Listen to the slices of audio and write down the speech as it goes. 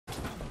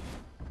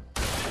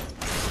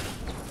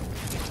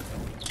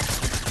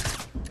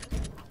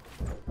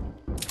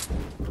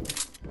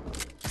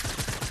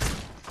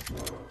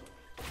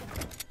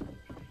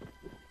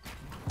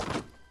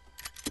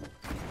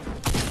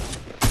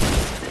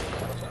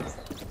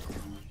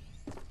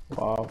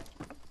Wow.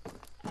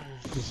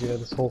 Because yeah,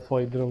 this whole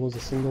fight didn't lose a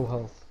single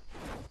health.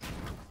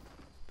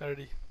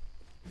 30.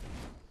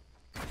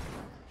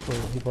 So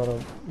he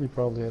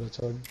probably had a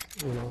chug,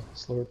 you know,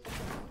 slurp.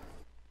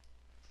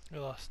 We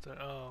lost it.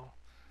 Oh.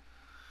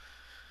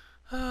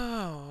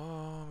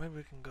 Oh, maybe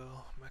we can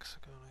go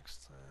Mexico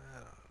next time. I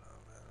don't know,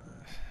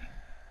 man.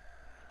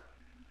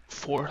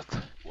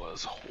 Fourth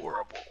was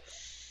horrible.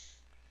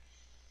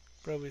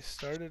 Bro, we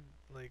started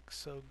like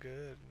so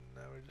good, and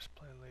now we're just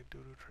playing like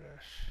doo-doo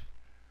trash.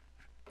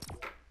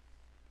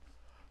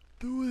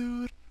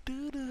 Doo-doo,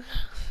 doo-doo,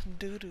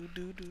 doo-doo,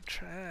 doo-doo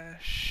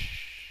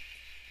trash.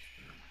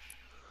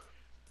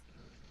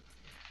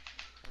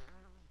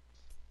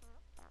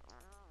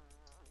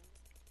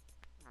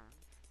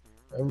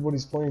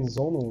 Everybody's playing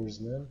Zone Wars,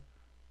 man.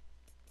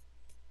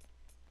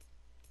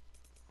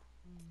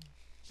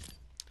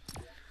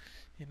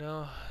 You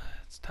know,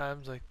 it's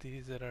times like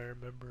these that I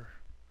remember.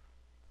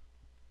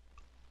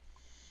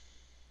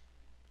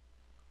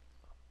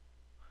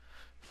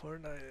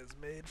 Fortnite is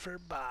made for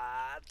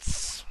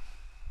bots.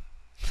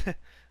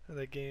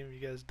 The game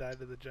you guys died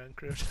to the junk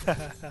crypt.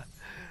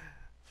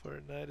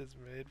 Fortnite is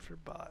made for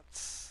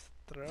bots.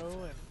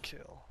 Throw and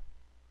kill.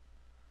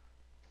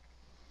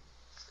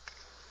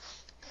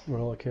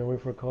 Well, I can't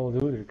wait for Call of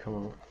Duty to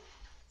come out.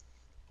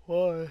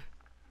 Why?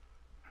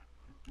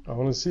 I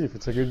want to see if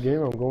it's a good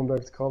game. I'm going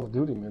back to Call of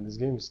Duty, man. This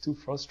game is too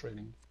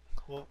frustrating.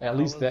 Well, At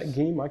least that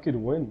game I could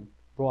win.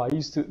 Bro, I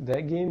used to,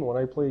 that game when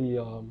I play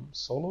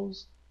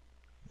solos,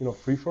 you know,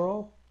 free for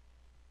all,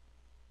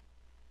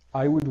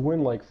 I would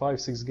win like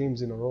 5-6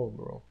 games in a row,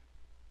 bro.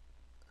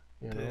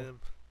 You know? Damn.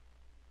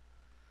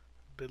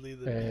 Billy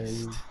the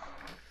Beast.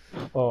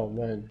 Oh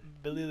man.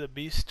 Billy the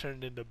Beast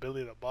turned into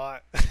Billy the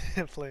Bot,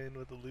 playing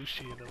with the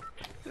Lucy, you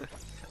know.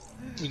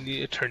 We need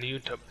to turn you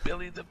into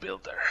Billy the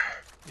Builder.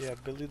 Yeah,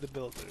 Billy the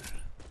Builder.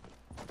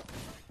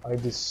 I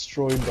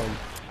destroyed them.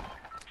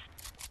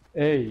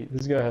 Hey,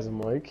 this guy has a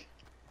mic.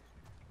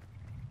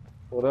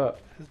 What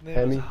up? His name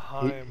Hemi? is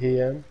Haim.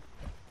 Him?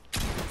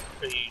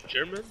 Are you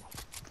German?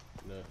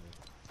 No.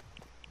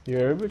 You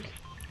Arabic?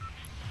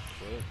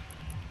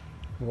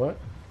 What? What?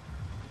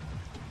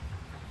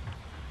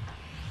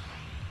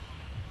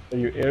 Are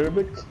you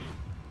Arabic?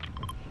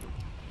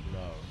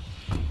 No.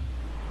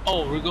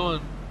 Oh, we're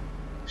going.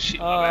 Shit,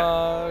 my bad.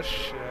 Oh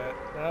shit.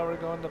 Now we're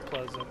going to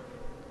Pleasant.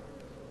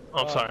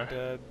 Oh, I'm sorry.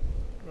 Dead.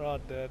 We're all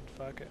dead.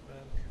 Fuck it,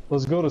 man.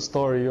 Let's go to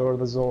Story or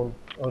the Zone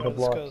or the Let's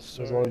block. go You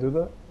Story. guys want to do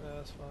that? Yeah,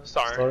 that's fine.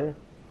 Sorry. Story?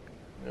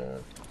 Yeah.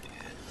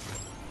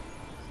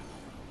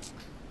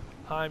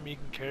 Haim, you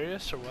can carry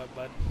us or what,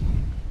 bud?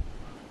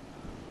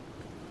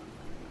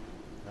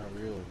 Not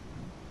really.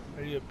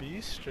 Are you a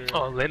beast or?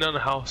 Oh, laying on the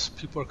house.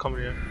 People are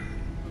coming here.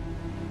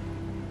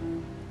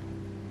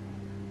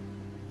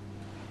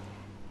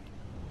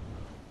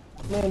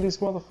 Man, these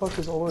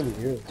motherfuckers already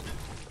here.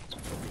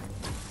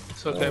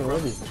 It's okay, bro.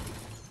 Already.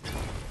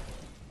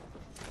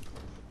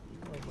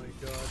 Oh my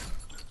god.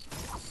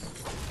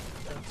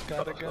 That's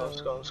gotta go.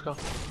 Let's go, let's go. No,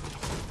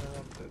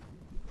 I'm dead.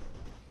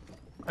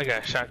 I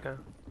got a shotgun.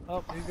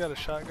 Oh, he's got a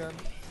shotgun.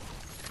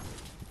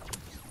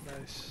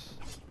 Nice.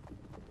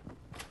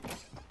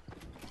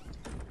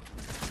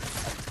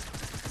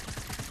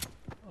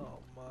 Oh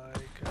my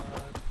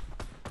god.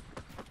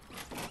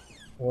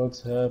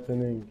 What's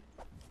happening?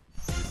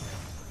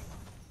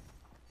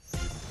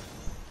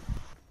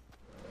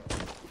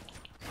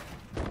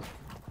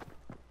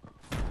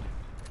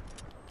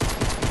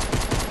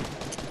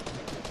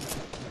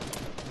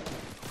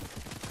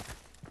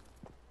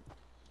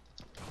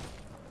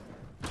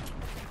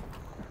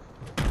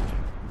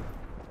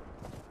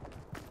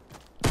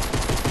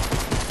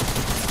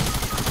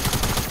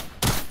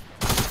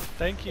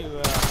 Thank you,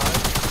 Haim,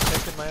 for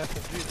taking my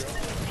SMG, bro.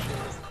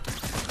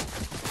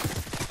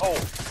 Oh!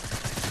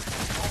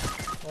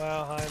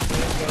 Wow, Haim,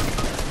 they're dead.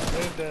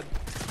 They're dead.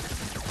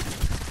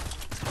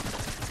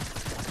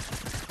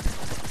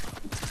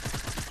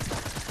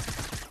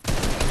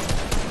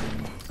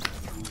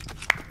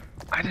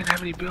 I didn't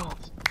have any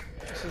builds.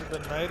 This is the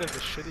night of the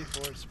shitty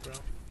force, bro.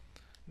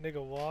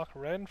 Nigga walk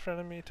right in front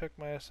of me, took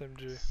my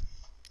SMG.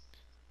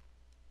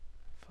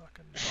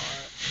 Fucking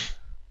bot.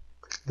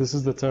 This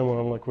is the time when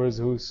I'm like, where's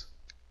Hoos?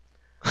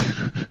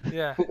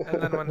 Yeah,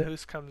 and then when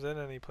Hoos comes in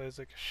and he plays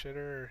like a shitter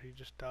or he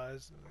just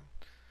dies and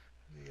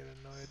you get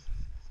annoyed.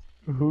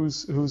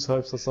 Who's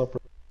hypes us up?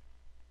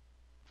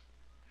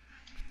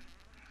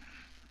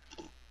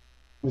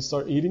 We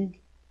start eating?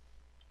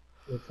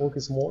 We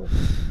focus more?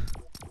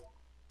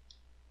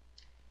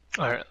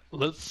 Alright,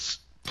 let's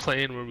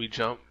play in where we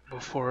jump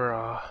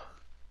before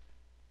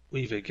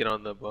we even get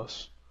on the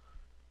bus.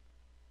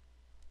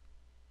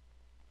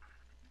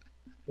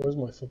 Where's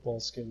my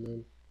football skin,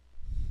 man?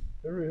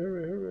 Hurry,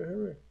 hurry, hurry,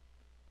 hurry.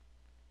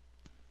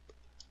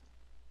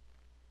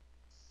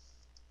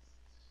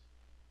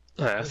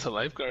 That's a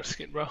lifeguard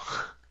skin, bro.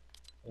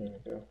 There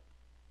we go.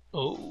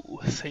 Oh,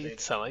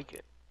 Saints, I like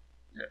it.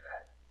 Yeah.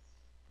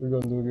 We're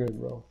gonna do good,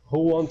 bro. Who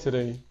won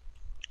today?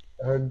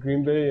 I heard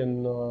Green Bay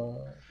and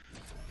who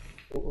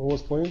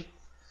was playing?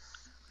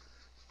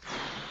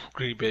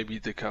 Green Bay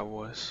beat the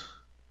Cowboys.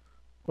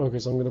 Okay,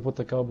 so I'm gonna put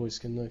the cowboy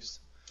skin next.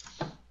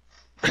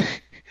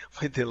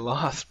 Wait, they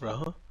lost,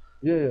 bro.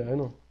 Yeah, yeah, I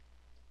know.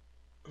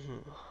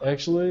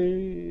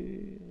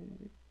 Actually,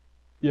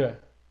 yeah.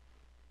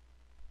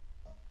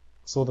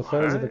 So the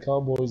fans of the Alright.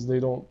 Cowboys, they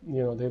don't,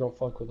 they don't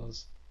fuck with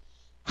us.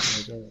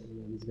 Like,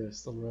 these guys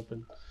still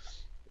repping.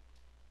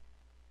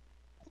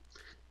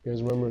 You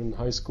guys remember in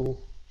high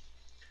school?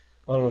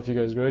 I don't know if you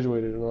guys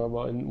graduated or not,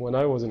 but when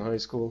I was in high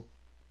school,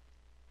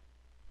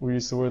 we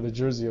used to wear the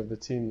jersey of the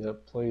team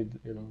that played,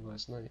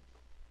 last night.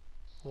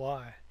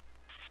 Why?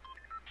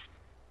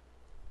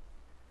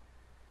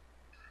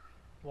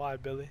 Why,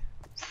 Billy?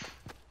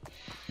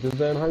 Did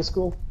that in high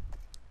school?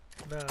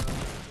 No,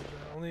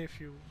 only if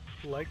you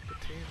like the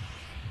team.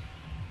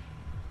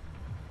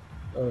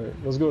 Alright,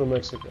 let's go to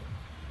Mexico.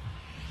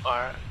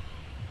 Alright.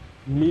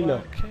 Mina,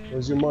 Why can't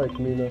where's your mic,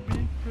 we Mina?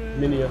 be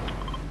friends? Minia.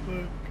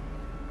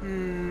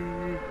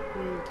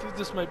 Dude,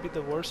 this might be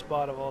the worst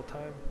bot of all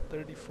time.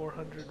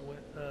 3,400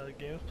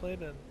 games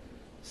played and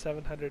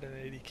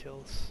 780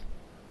 kills.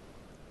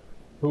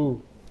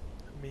 Who?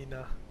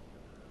 Mina.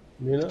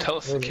 Mina? Tell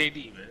us the Where is it?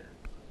 KD, man.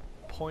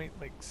 Point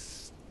like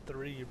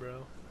 3,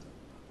 bro.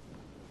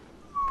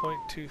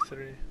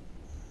 0.23.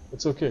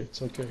 It's okay,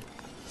 it's okay.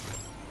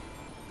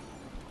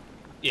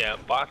 Yeah,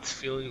 bots'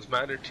 feelings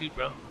matter too,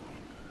 bro.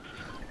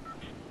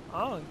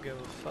 I don't give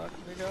a fuck,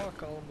 nigga. I'll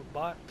call him a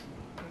bot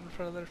in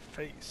front of their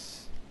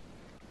face.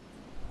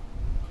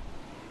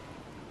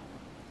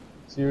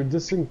 So you're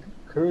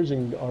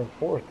disencouraging our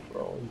fourth,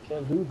 bro. You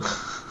can't do that.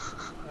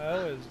 I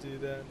always do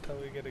that until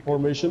we get a good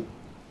Formation.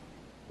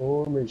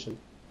 one. Formation.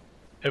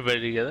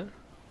 Everybody together?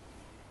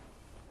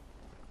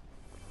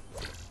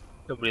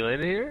 Nobody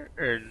landed here?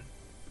 Or...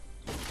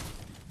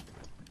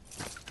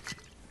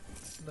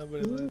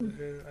 Nobody landed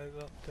here, I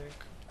don't think.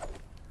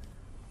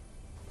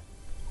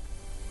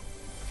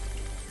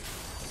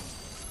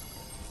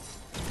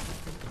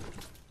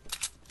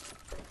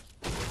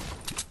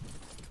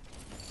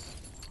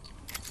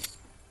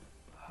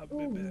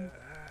 Habibi.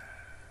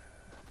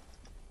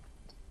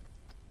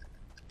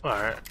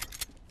 Alright.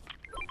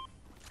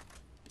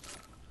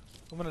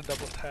 I'm gonna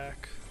double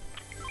tack.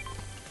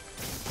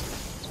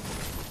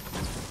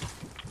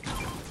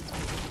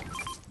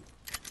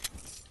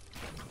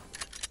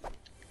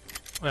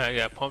 Alright, I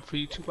got a pump for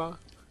you, Tupac.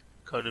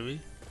 Come to me.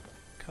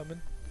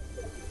 Coming.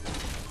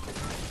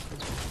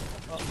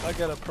 Oh, I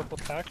got a purple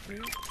tack for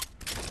you.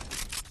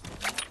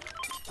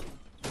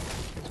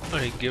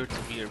 Alright, give it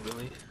to me or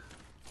Billy.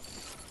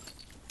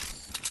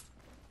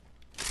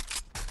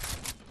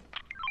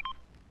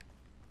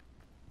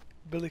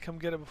 Billy, come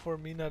get it before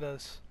Mina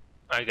does.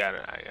 I got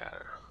it.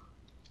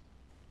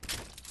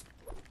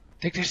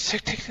 Take this,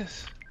 take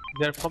this.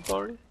 You got a pump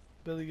already?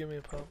 Billy, give me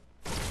a pump.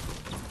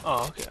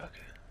 Oh, okay.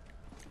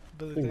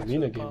 Billy, I think thanks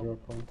Mina for the gave pump. her a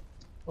pump.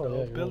 Oh, No, yeah,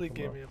 you're Billy welcome,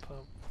 gave bro. me a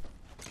pump.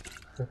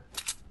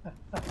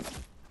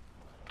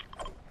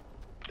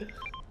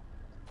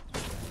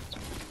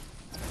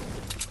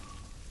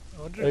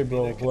 I wonder Hey, if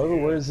bro, Mina can whoever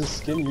hear wears us. this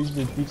skin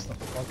usually beats the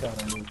fuck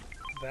out of me.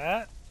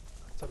 That?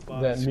 That's a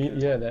bot That skin.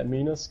 yeah, that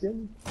Mina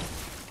skin.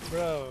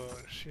 Bro,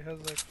 she has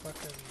like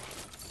fucking...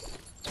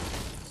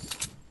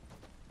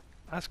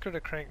 Ask her to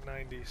crank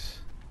 90s.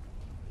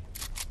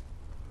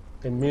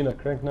 And Mina,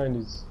 crank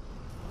 90s.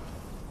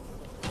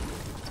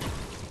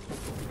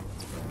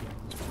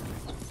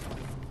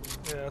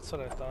 Yeah, that's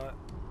what I thought.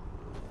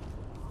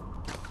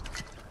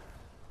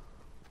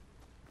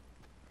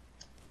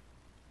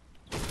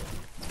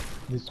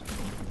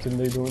 Can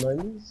they do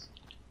 90s?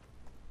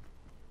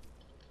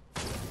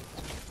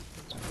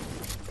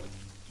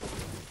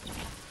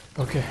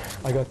 Okay,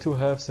 I got 2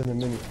 halves and a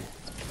mini.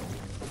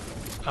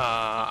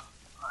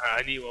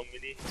 I need 1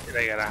 mini, and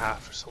I got a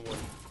half for someone.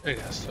 I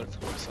gotta start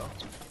for myself.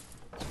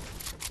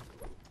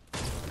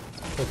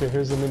 Okay,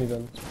 here's the mini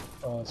then.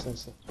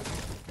 So.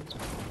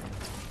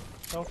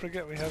 Don't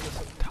forget we have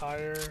this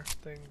entire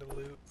thing to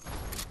loot.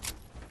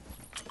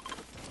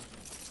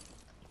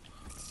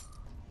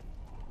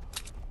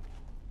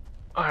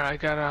 Alright, I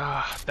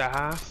got the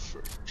half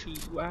for 2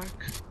 whack.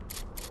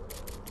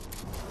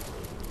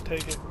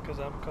 Take it, because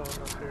I'm coming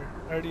up here.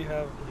 I already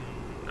have.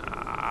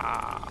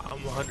 Nah,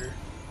 I'm 100.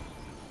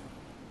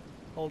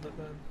 Hold it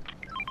then.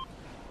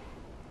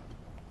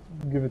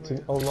 Give it to me.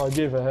 Oh, no, I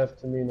gave a half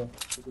to Mina.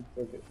 She could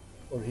take it.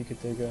 Or he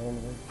could take it, I don't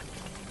know.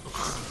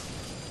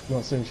 I'm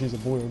not saying she's a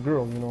boy or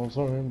girl, you know what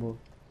I'm saying, but...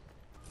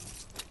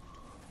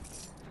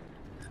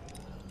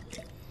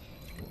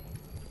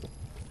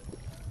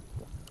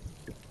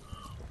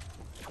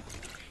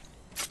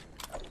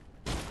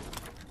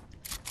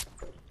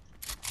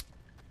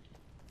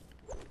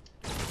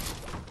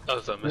 That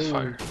was a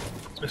misfire.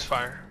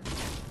 Misfire.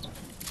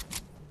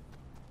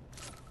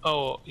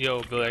 Oh,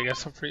 yo, Billy, I got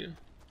some for you.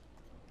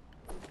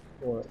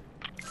 What?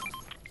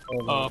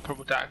 Oh,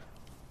 Purple tag.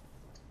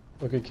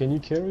 okay, can you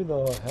carry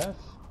the half?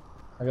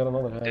 I got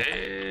another half.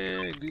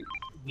 Dang, dude.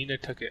 Nina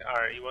took it.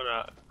 Alright, you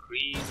wanna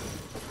green?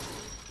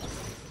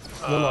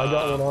 No, I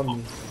got one on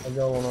me. I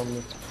got one on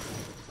me.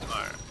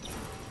 Alright.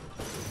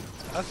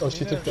 Ask Oh,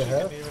 she Mina took if the she can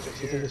half? even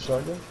She hear. took the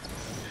shotgun?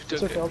 She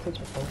It's took okay, it. I'll take the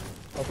pump.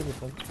 I'll take the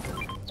pump.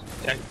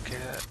 I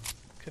can't.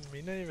 Can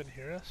Mina even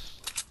hear us?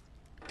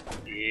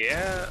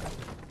 Yeah.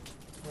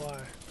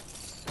 Why?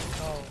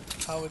 How?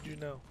 How would you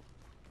know?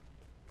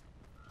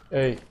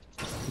 Hey,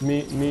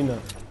 Mina,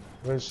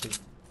 where is she?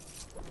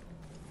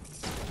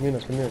 Mina,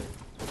 come here.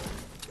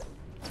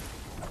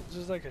 This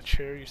is like a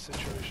cherry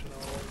situation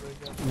all over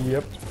again.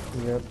 Yep,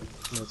 yep,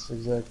 that's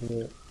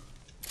exactly it.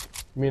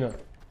 Mina,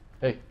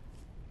 hey,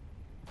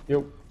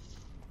 yo.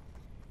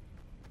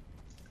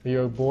 Are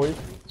you a boy?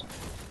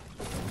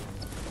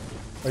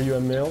 Are you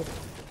a male?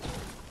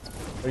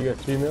 Are you a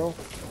female?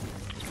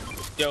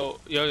 Yo.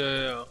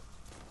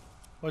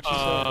 What you say?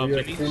 Are you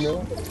a Minis?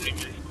 female? 3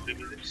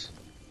 minis.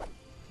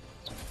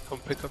 Come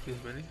pick up these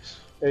minis.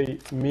 Hey,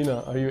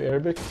 Mina, are you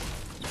Arabic?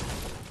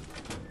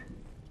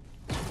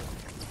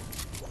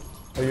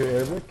 Are you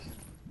Arabic?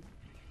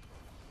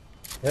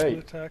 Put Hey,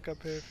 attack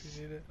up here if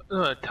you need it.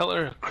 Tell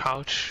her to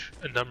crouch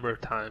a number of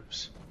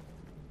times.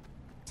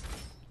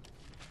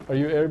 are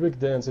you Arabic?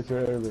 Dance if you're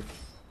Arabic.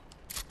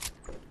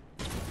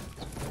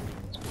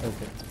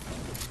 Okay,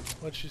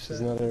 What you say? she's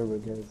not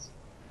Arabic, guys.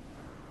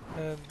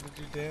 And did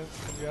you dance?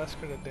 Did you ask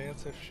her to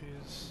dance if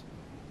she's?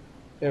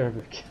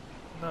 Arabic.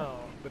 No,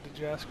 but did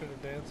you ask her to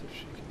dance if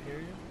she can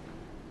hear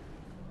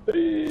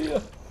you?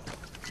 Yeah.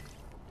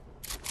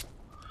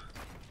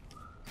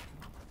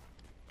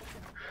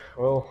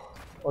 Well,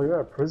 oh,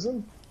 you're at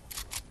prison?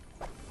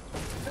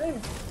 Hey.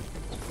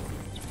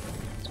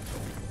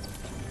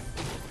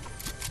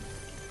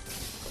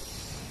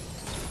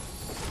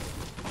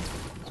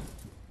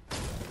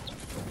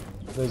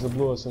 There's a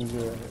blue SMG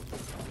right here.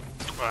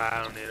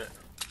 I don't need it.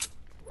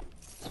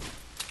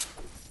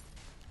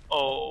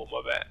 Oh,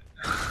 my bad.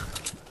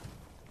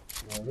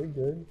 No, we're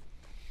good.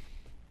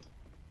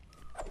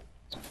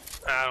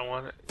 I don't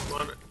want it. You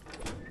want it?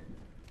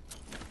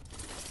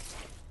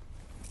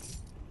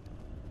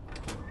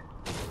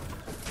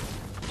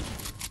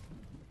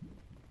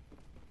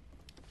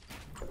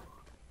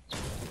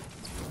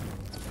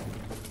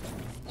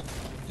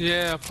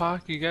 Yeah,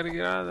 Pac, you gotta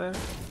get out of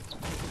there.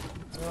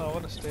 No, I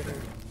want to stay here.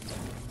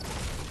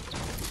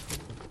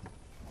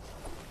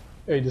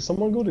 Hey, did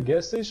someone go to the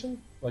gas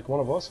station? Like one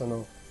of us or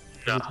no?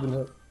 'Cause No. It's been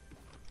here.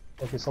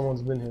 Okay,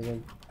 someone's been here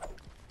then.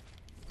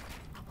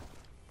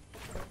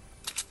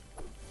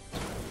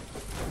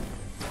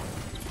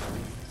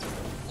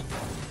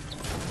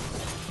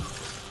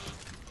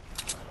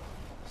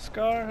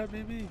 Scar,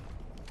 Habibi.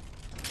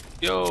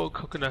 Yo,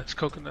 coconuts.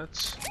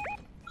 Coconuts.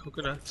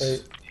 Hey,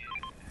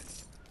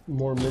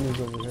 more minis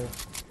over here.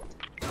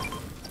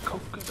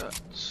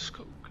 Coconuts.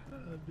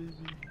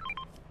 Habibi.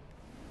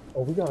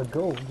 Oh, we gotta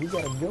go. We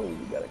gotta go.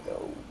 We gotta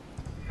go.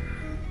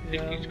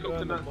 Yeah, These I'm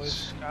going to coconuts,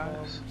 moist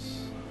guys.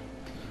 bombs.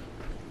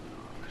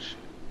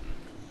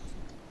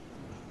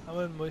 I'm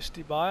in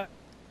Moisty Bot.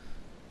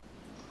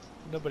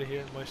 Nobody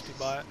here in Moisty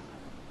Bot.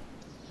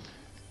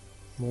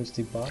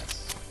 Moisty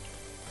bots.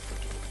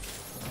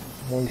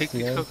 Take Moisty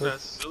these armpits.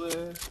 coconuts. Do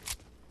it.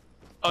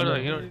 Oh no,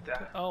 you don't need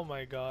that. Oh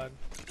my god.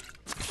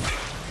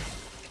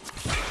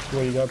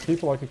 Well, you got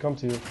people, I could come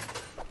to you.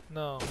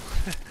 No.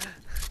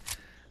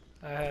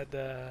 I had,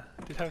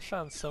 dude, I've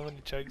found so many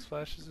chug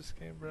splashes this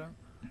game, bro.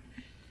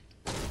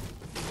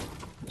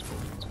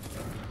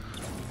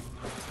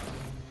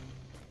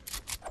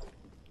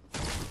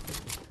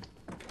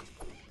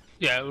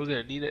 Yeah, we're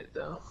gonna need it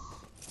though.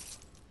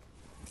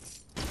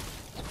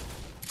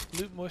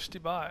 Loot Moisty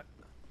Bot.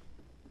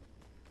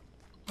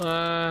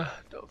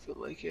 Don't feel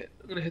like it.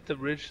 I'm gonna hit the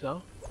bridge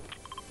though.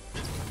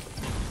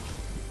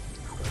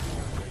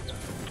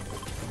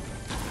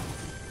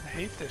 I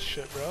hate this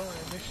shit, bro.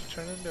 It makes you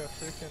turn into a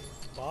freaking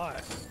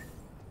bot.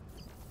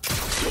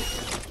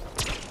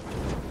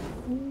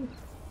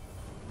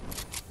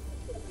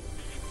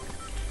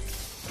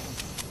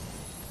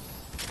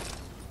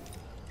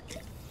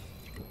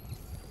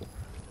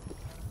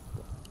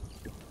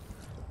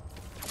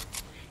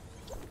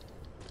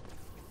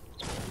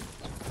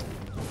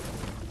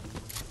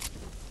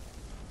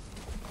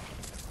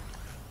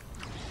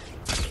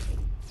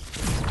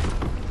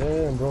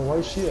 Damn, bro, why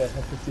is she at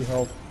 50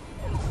 health?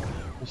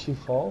 Did she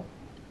fall?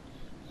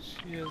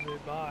 She is a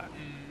bot.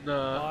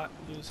 Nah. Bot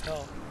lose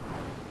health.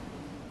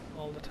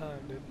 All the time,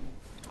 dude.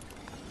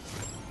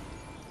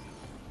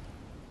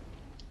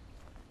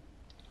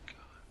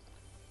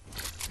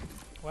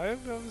 Why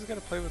have we always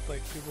gotta play with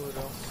like people who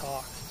don't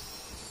talk?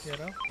 You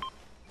know?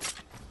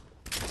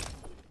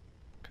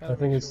 I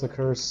think it's the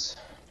curse.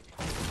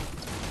 I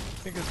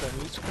think it's the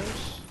who's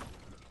curse?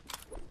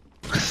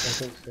 I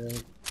think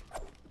so.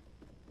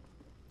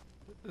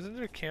 Isn't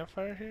there a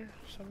campfire here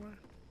somewhere?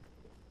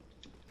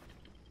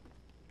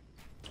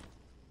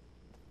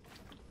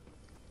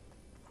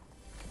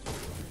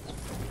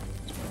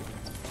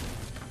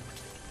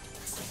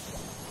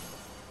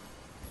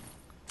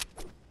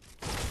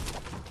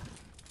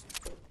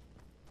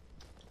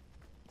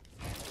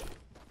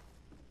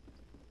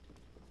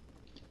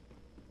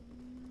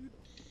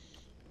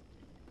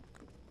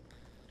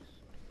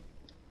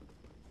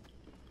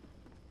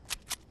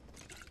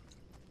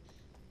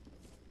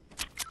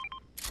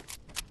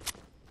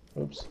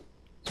 Oops.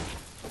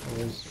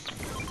 There's...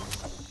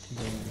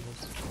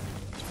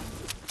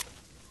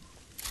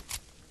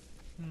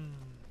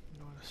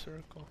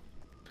 circle.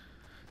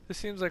 This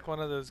seems like one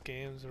of those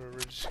games where we're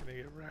just gonna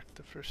get wrecked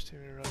the first team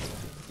we run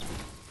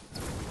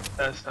into.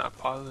 That's not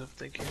positive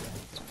thinking.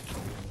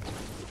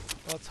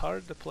 Well, it's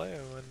hard to play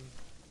when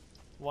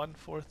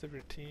 1/4 of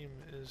your team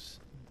is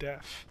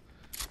deaf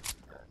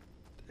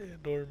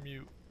and or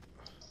mute.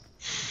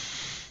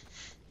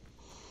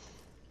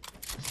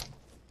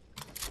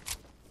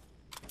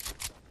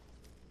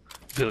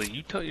 Billy,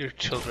 you tell your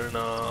children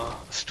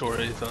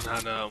stories on how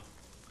to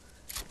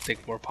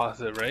think more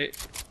positive, right?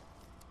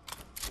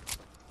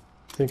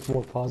 Think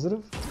more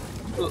positive?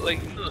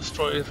 Like, you know,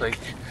 stories like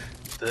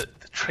the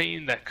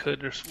train that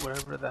could, or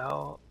whatever the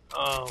hell.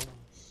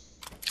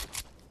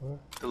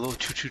 The little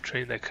choo-choo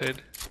train that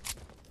could.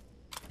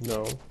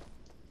 No.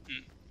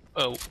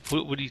 Oh,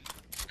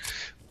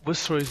 what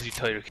stories do you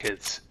tell your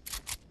kids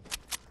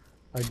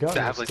I got that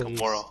no have like stories.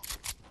 a moral?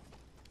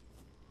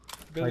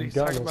 Billy's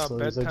got talking no about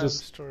stories, bedtime I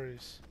just-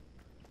 stories.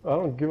 I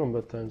don't give them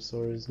bedtime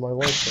stories. My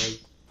wife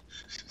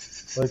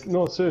does. Like,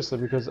 no, seriously,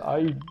 because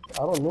I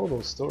don't know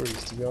those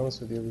stories, to be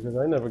honest with you, because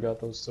I never got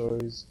those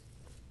stories.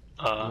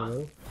 You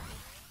know?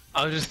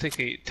 I was just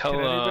thinking, tell Can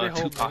anybody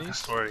hold Tupac a minis?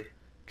 story.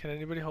 Can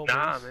anybody hold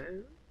Nah, minis?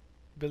 man.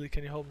 Billy,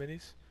 can you hold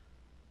minis?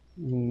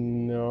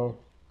 No.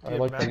 Do I you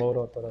like have the mag-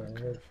 loadout that I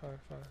Okay, have.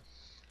 fine.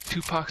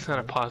 Tupac's not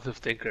a positive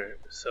thinker,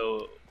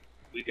 so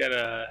we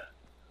gotta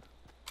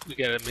make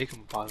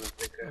him a positive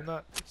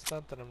thinker. It's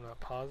not that I'm not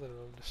positive,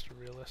 I'm just a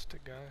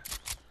realistic guy.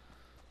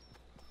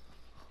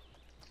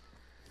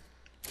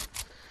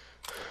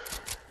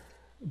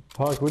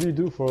 Park, what do you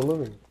do for a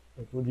living?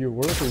 Like, what do you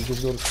work or you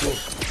just go to school?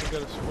 I go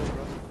to school,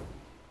 bro.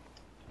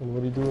 And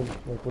what are you doing?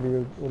 Like,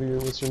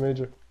 what's your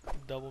major?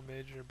 Double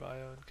major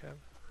bio and chem.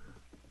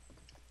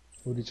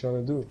 What are you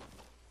trying to do?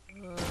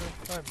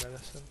 Probably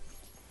medicine.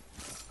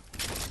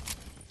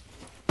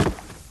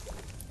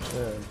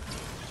 Yeah.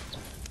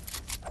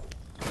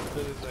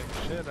 Billy's like,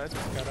 shit, I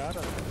just got out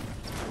of it.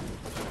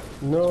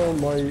 No,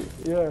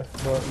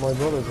 but my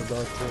brother's a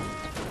doctor.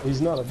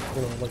 He's not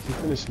like he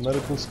finished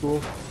medical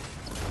school,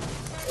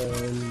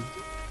 and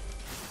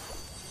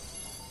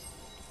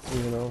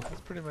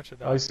That's pretty much a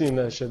doctor. I seen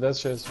that shit. That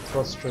shit's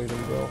frustrating,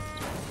 bro.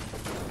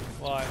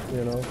 Why?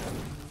 You know,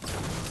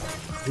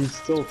 he's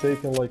still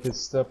taking like his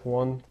step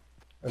 1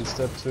 and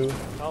step 2.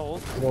 How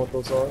old? You know what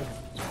those are?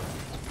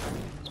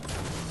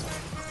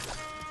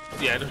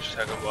 Yeah, I know what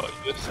you're talking about.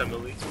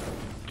 USMLE.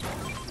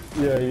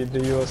 Yeah, the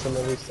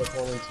USMLE step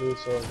 1 and 2.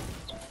 So,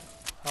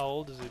 How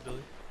old is he,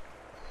 Billy?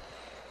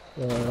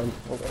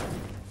 hold on.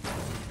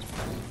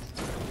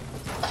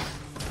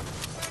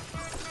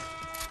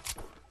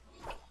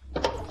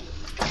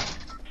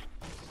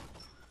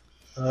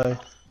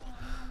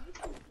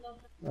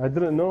 I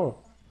didn't know.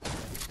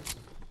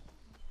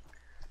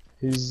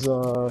 He's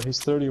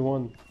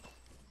 31.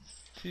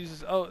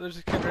 Jesus, oh, there's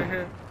a kid right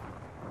here.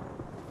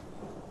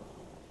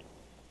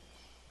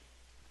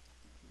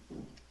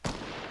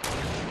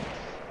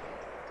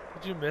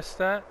 Did you miss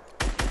that?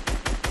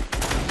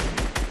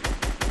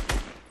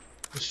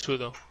 It's true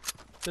though.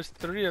 There's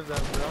 3 of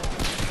them,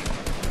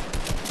 bro.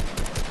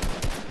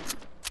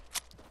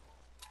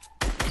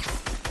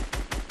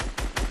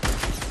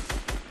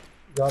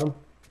 Got him.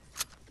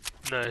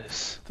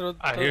 Nice. Throw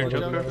I throw hear the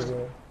Joker. jumpers.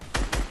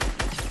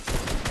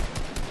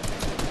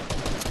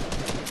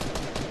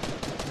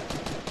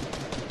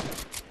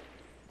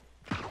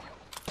 I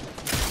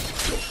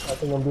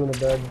think I'm doing a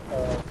bad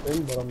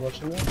thing, but I'm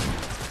rushing it.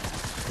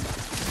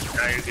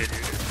 Nah, you're good, you're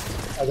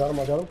good. I got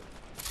him.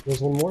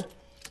 There's one more.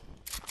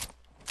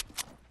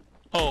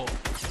 Oh,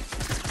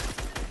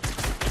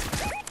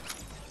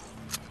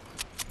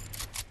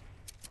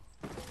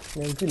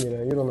 Man, give me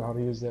that. You don't know how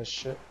to use that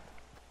shit.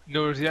 you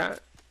know where's he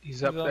at?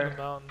 He's up on there. the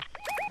mountain.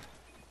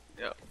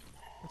 Yep.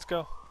 Let's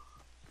go.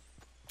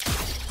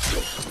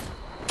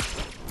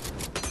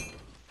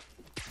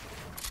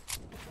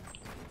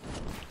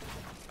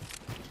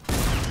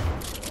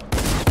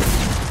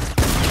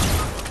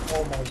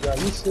 Oh my god,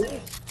 you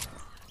serious?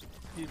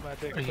 Eat my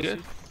dick, Are you pussy.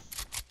 good?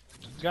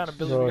 Got him,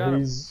 Billy, we got Bro, him.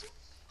 he's...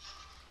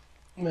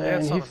 Man,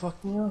 it's he on him.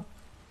 fucked me up.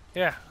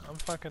 Yeah, I'm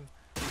fucking...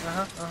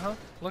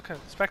 Look at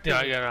spectate Yeah,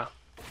 I me. got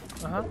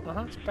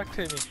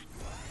Spectate me.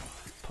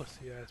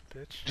 Pussy ass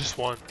bitch. just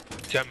one.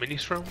 You got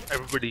minis from?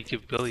 Everybody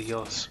give Billy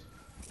heals.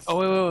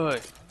 Oh,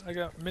 wait. I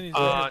got minis No.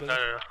 right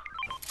here,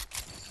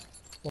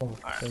 Billy. Oh,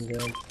 thank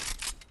god.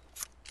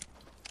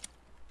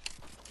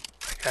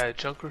 I got a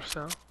junker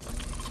sound.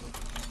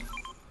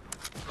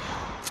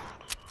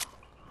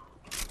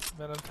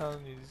 Man, I'm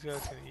telling you, these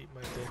guys gonna eat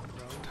my dick,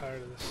 bro. I'm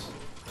tired of this.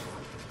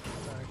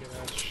 Faggot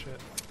ass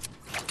shit.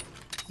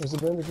 There's the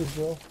bandages,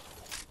 bro.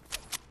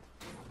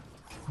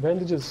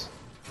 Bandages.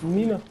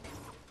 Nina.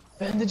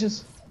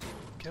 Bandages.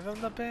 Give him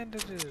the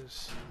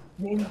bandages.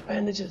 Nina,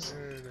 bandages.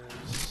 There it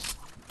is.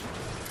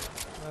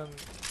 Man, I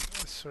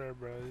swear,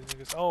 bro, these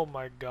niggas. Oh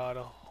my god,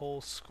 a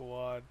whole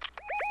squad.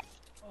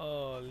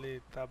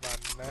 Holy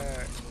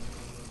tabanek.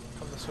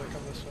 Come this way,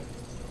 come this way.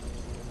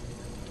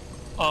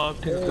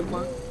 Take a good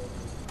one.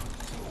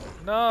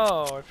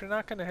 No, if you're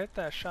not gonna hit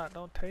that shot,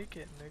 don't take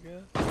it,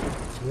 nigga.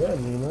 Yeah,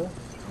 Nina.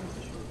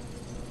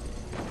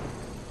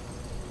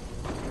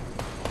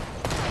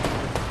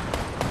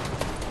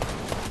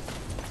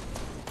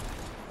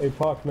 Hey,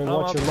 Park, man, I'm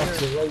watch up your left,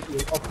 here. your right,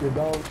 your up, your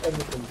down,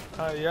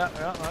 everything. Yeah,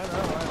 I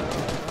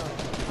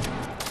know.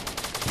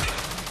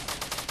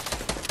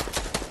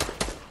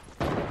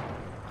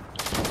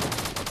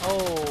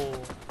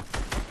 Oh,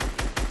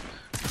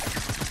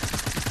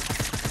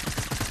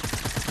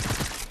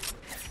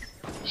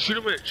 Shoot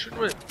him in, shoot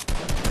him in.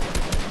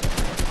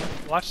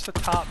 watch the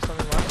top,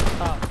 something. Watch the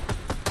top.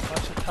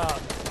 Watch the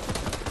top.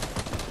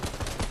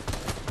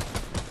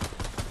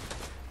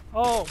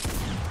 Oh,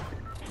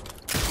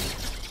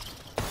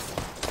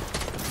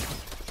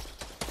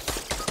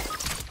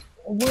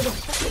 Oh, where the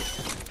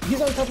fuck?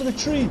 He's on top of the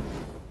tree.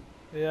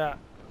 yeah.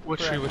 What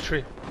Correct. tree, what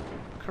tree?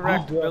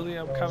 Correct, Oh, yeah. Billy.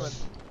 I'm coming.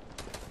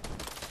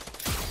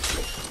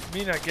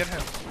 Mina, get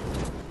him.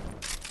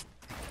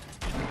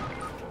 Oh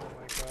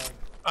my god.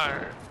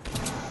 Alright.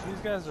 These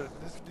guys are.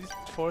 These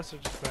forests are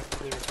just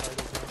mentally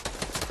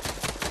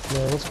retarded, bro.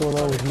 Man, what's going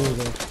on with me,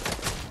 then?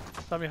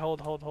 Let me hold.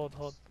 I'm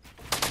holding.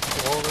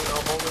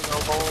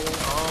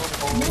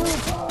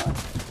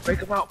 Break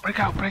him out, break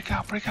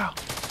out.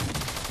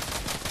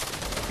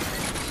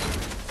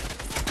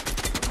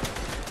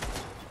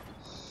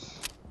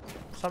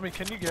 Sammy,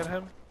 can you get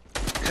him?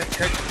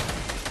 Check.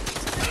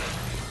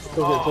 It's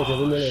okay, leave me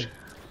alone.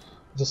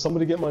 Just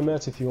somebody get my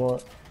mats if you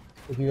want.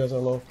 If you guys are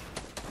low.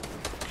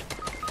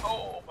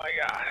 Oh my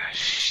god,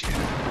 shit.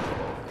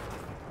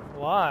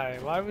 Why?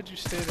 Why would you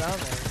stay down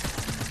there?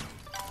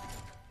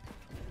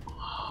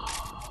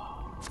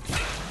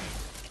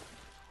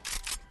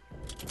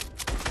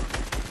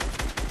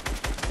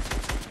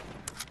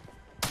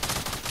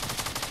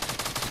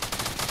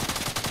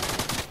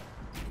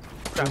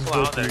 Grapple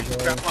out there, you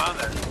grapple out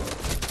there.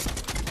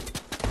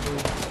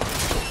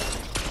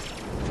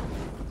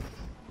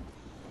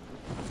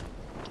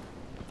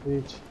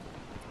 Reach.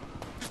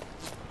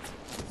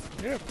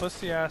 You're a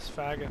pussy ass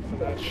faggot for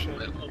that shit.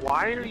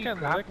 Why are you can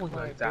grappling lick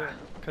my like that?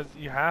 Because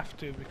you have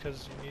to,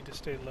 because you need to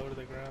stay low to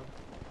the ground.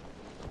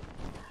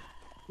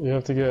 You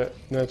have to get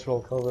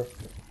natural cover.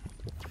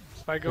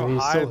 If I go Yeah,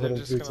 he's high, still they're hitting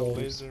just 3 gonna times.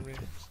 laser me.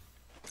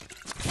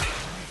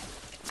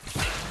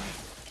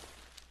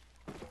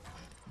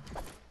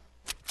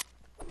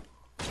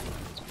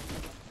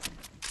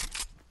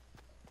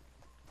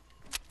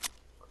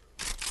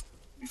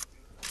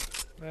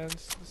 Man,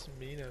 this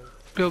Mina.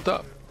 Build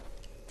up.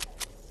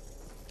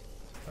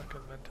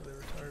 Fucking mentally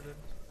retarded.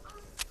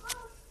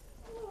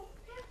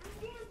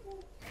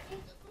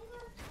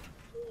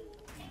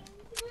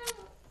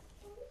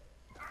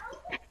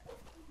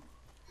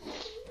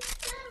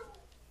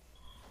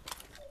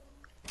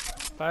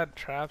 If I had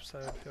traps, I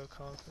would feel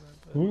confident.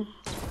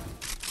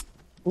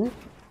 But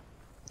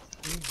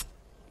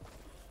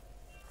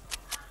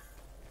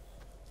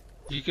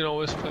You can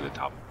always play the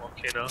top of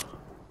volcano.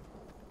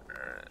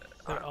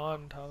 they're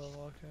on top of the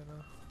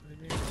volcano.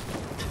 Maybe. I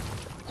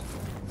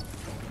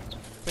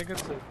think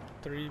it's a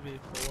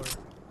 3v4.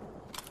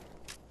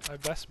 My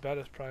best bet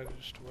is probably to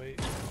just wait.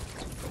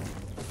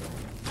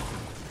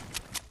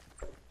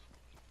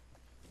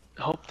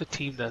 Hope the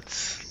team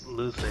that's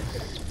losing.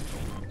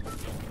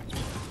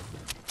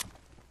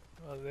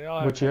 Well, they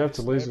all But you have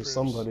to heavy laser snipers.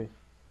 somebody.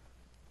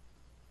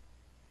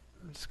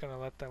 I'm just gonna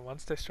let them.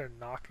 Once they start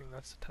knocking,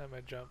 that's the time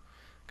I jump.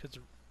 Cause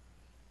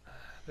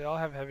they all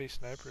have heavy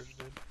snipers,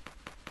 dude.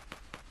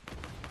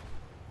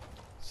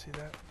 See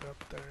that? They're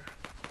up there.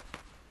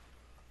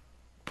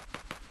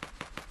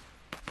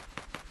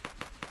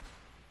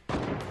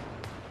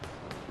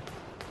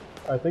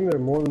 I think they're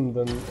more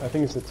than I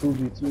think it's a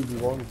 2v2,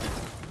 v1.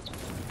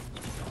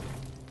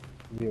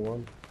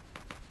 V1.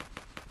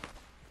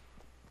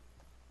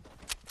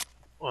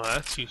 Well,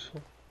 that's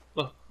useful.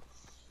 Look.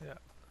 Yeah.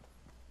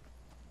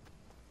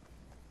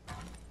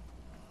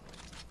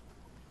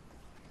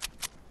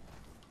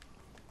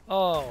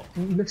 Oh,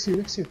 Next to you,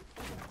 next to you.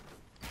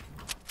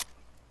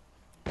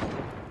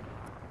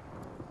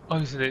 Oh,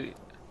 he's an idiot.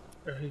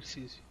 Or he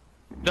sees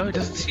you. No, he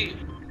doesn't see you.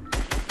 oh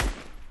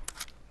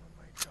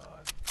my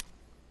god.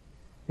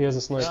 He has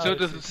a sniper. Still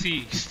doesn't see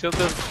you. Still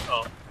doesn't.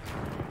 Oh.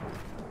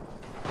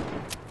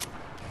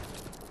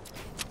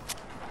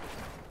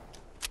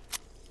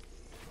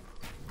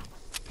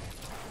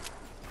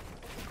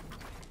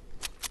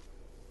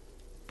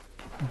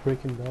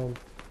 Break him down.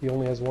 He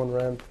only has 1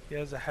 ramp. He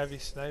has a heavy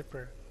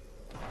sniper.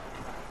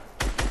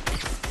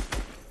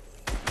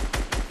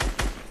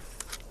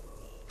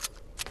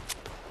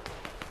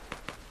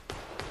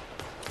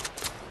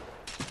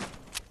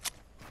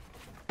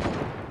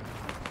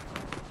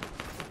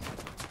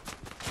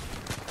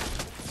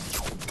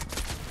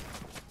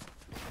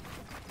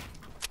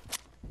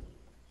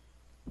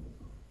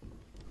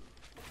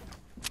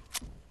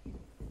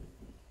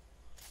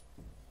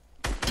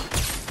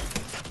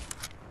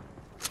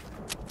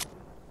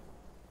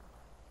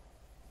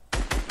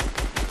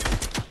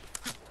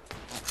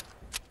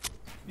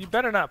 You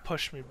better not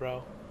push me,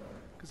 bro.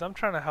 Because I'm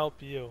trying to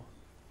help you.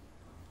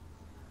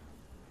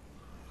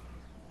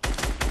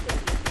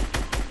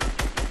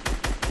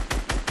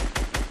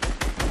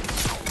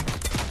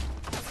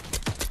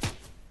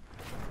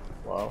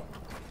 Wow.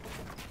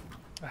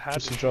 I had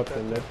Just to drop shoot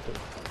the that net.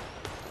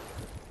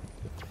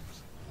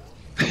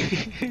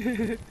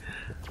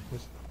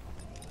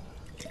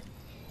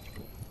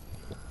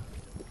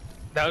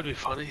 That would be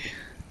funny.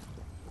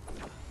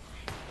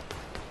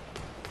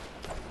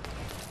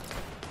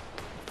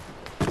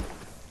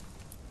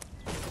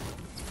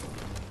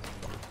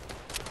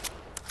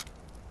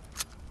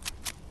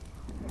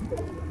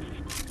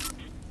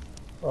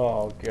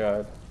 Oh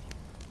god.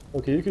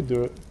 Okay, you could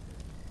do it.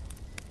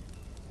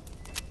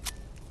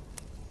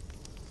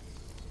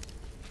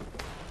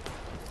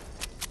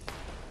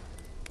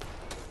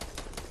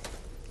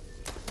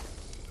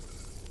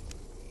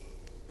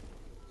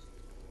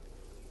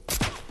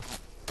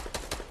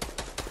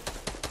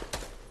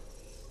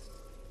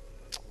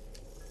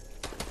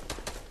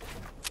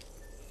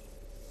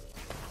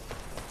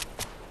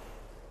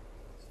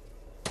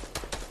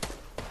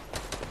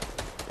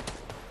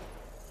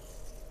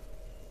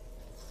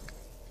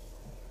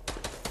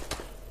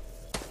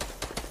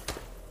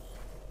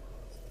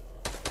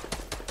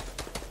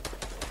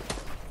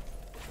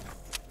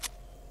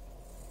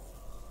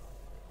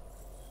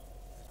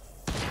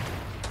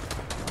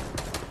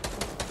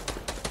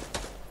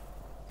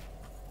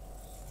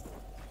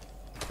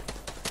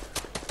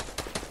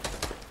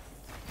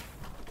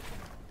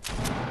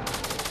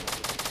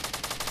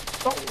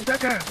 Oh, that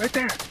guy right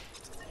there.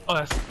 Oh,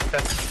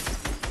 that's.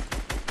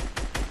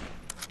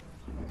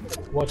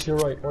 Watch your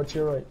right, watch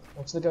your right.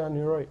 Watch the guy on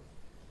your right.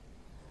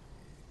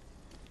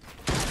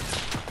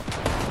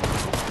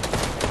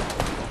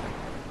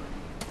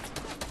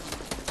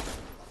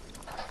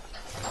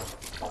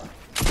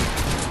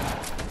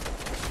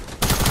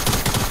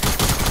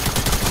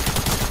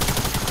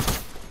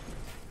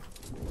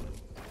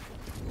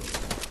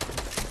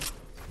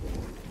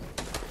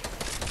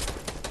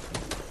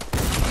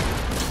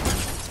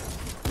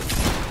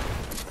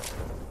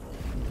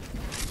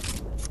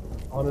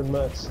 Hundred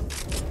mets.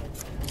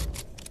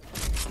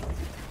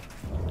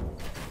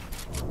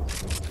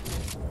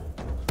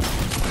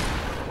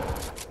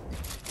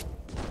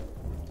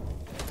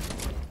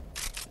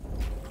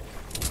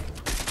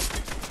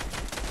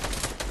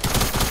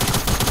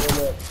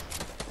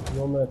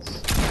 No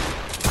mets.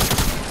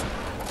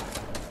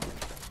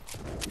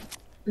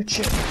 Good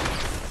shit.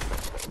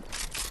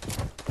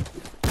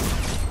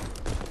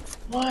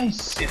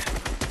 Nice. Yeah.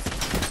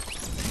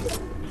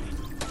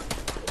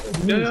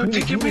 No,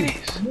 take your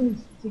minis.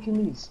 Take your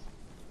minis.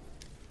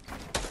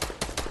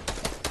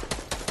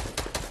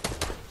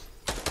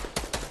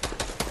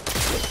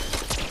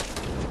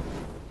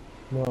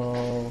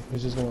 No,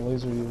 he's just gonna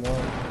laser you now.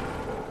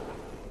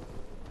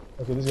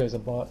 Okay, this guy's a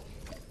bot.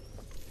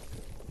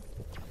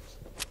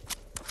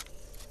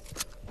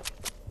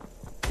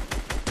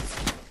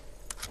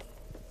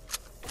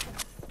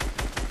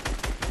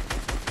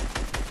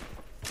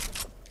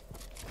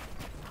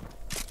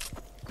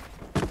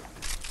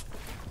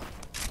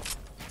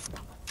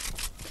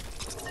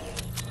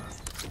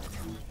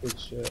 Good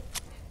shit.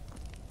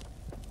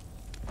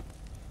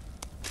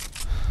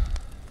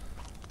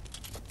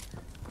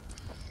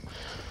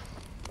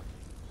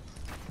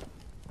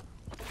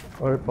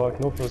 Alright, Park,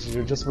 no process.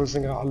 You're just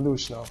versing a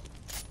Halush now.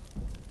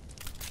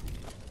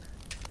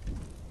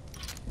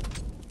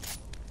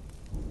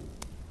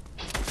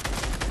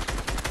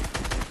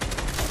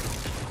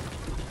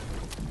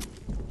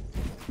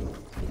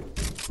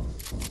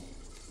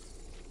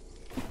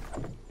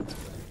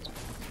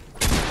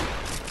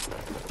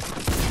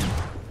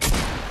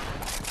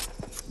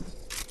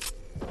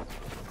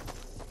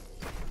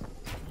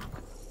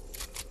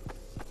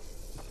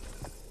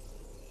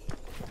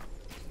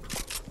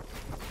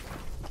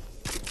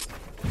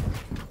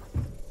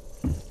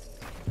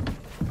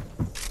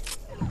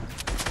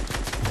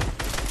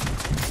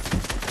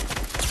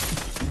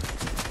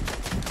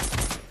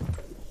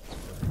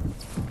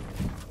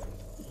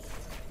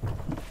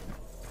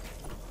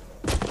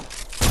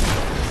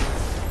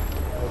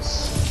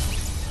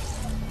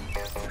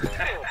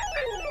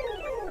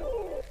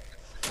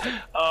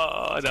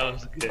 Oh, that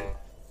was good.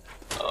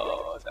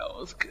 Oh, that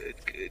was good.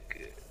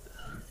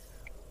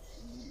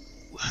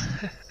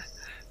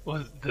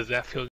 Well, does that feel